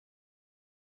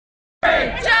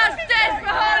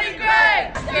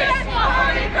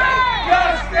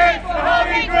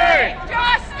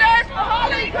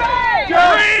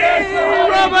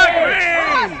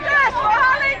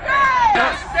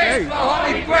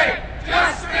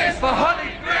Justice for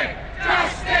Hollie GREIG!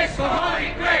 Justice for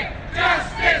Hollie GREIG!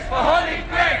 Justice for Hollie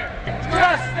GREIG!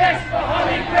 Justice for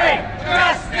Hollie GREIG!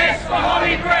 Justice for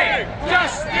Hollie GREIG!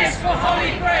 Justice for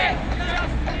Hollie GREIG!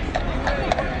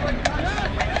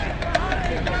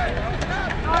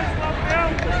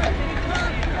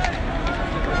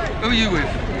 Who are you with?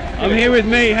 I'm here with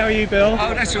me. How are you, Bill?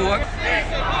 Oh, that's all right.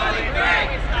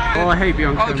 Oh, I hate being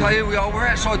on camera. Okay, here we are. We're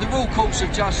outside the Royal Courts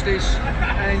of Justice,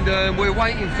 and we're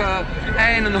waiting for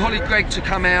Anne and Hollie GREIG to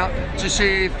come out to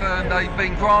see if they've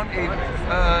been granted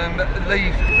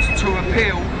leave to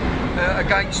appeal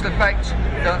against the fact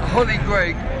that Hollie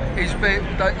GREIG is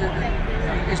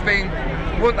being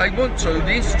what they want to.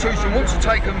 The institution wants to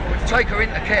take her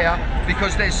into care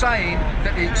because they're saying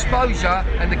that the exposure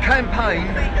and the campaign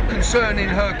concerning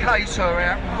her case, her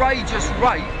outrageous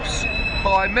rapes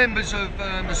by members of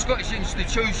the Scottish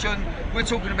institution. We're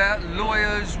talking about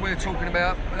lawyers, we're talking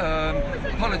about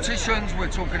politicians,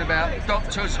 we're talking about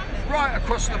doctors, right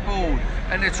across the board.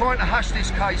 And they're trying to hush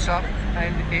this case up,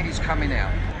 and it is coming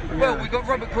out. Well, we've got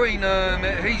Robert Greene,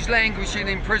 he's languishing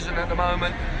in prison at the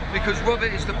moment because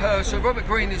Robert is the person. Robert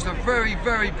Greene is a very,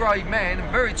 very brave man,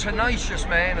 a very tenacious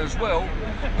man as well,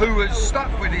 who has stuck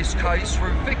with this case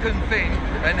through thick and thin,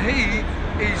 and he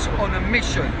is on a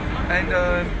mission. And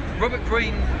Robert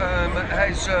Greene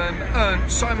has earned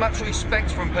so much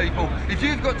respect from people. If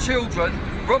you've got children,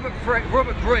 Robert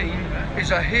Greene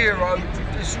is a hero.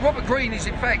 Robert Greene is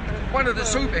in fact one of the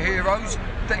superheroes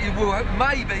that you will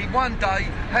maybe one day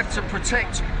have to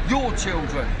protect your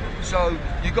children. So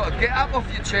you've got to get up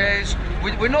off your chairs.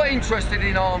 We're not interested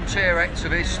in armchair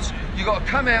activists. You've got to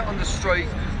come out on the street.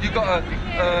 You've got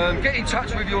to get in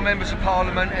touch with your members of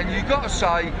parliament, and you've got to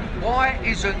say, why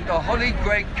isn't the Hollie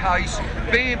GREIG case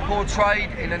being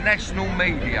portrayed in the national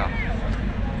media?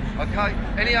 Okay.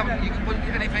 You can put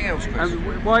anything else, Chris?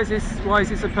 Why is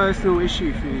this a personal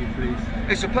issue for you, please?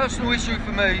 It's a personal issue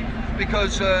for me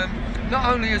because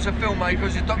not only as a filmmaker,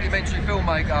 as a documentary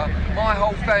filmmaker, my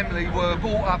whole family were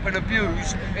brought up and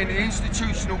abused in the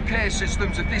institutional care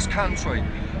systems of this country.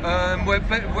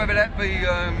 Whether that be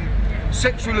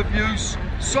sexual abuse,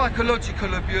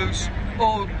 psychological abuse,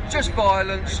 or just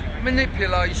violence,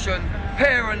 manipulation,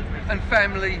 parent and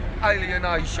family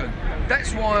alienation.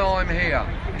 That's why I'm here.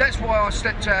 That's why I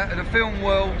stepped out of the film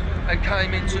world and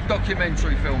came into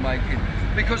documentary filmmaking.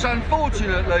 Because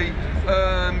unfortunately,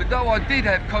 though I did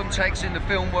have contacts in the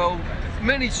film world,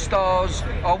 many stars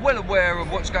are well aware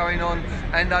of what's going on,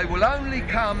 and they will only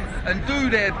come and do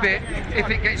their bit if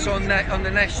it gets on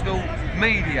the national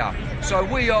media. So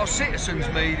we are citizens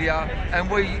media, and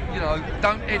we,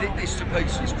 don't edit this to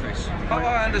pieces, Chris.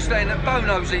 I understand that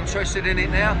Bono's interested in it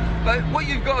now, but what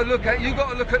you've got to look at,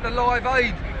 the Live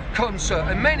Aid concert,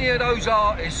 and many of those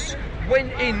artists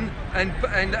went in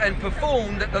and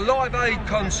performed at the Live Aid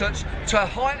concerts to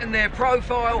heighten their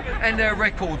profile and their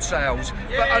record sales.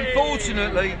 But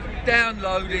unfortunately,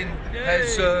 downloading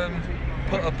has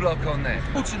put a block on that.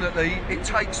 Fortunately, it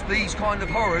takes these kind of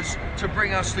horrors to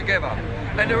bring us together.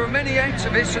 And there are many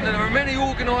activists and there are many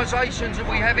organisations that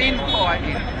we have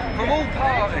infighting from all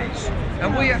parties,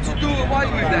 and we have to do away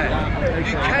with that.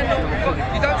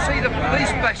 You don't see the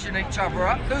police bashing each other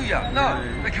up, do you? No,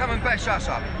 they come and bash us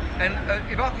up. And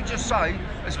if I could just say,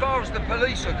 as far as the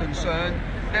police are concerned,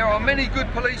 there are many good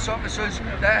police officers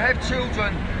that have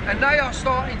children, and they are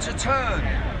starting to turn.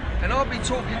 And I've been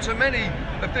talking to many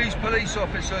of these police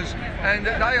officers, and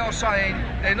they are saying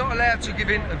they're not allowed to give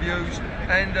interviews,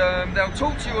 and they'll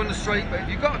talk to you on the street, but if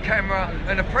you've got a camera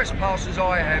and a press pass as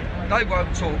I have, they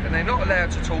won't talk, and they're not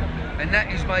allowed to talk. And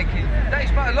that is making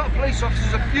a lot of police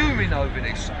officers are fuming over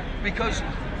this, because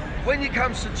when it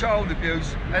comes to child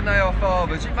abuse and they are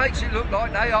fathers, it makes it look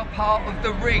like they are part of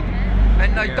the ring,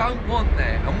 and they don't want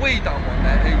that, and we don't want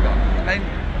that either. And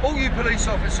all you police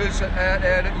officers out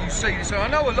there that you see this, and I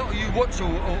know a lot of you watch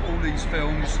all these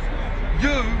films, you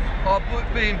are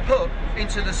being put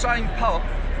into the same pot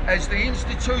as the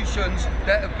institutions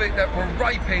that were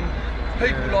raping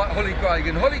people like Hollie GREIG.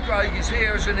 And Hollie GREIG is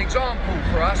here as an example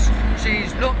for us. She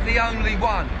is not the only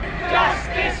one.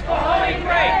 Justice for Hollie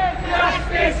GREIG!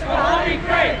 Justice for Hollie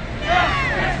GREIG!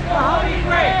 Justice for Hollie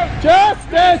GREIG!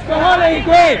 Justice for Hollie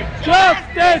GREIG!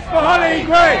 Justice for Hollie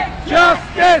GREIG!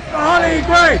 Justice for Hollie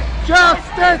GREIG!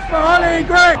 Justice for Hollie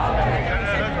GREIG!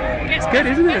 It's good,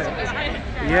 isn't it?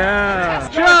 Yeah.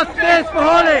 Justice for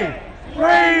Hollie!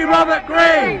 Free Robert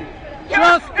Greene!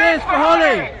 Justice for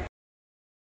Hollie!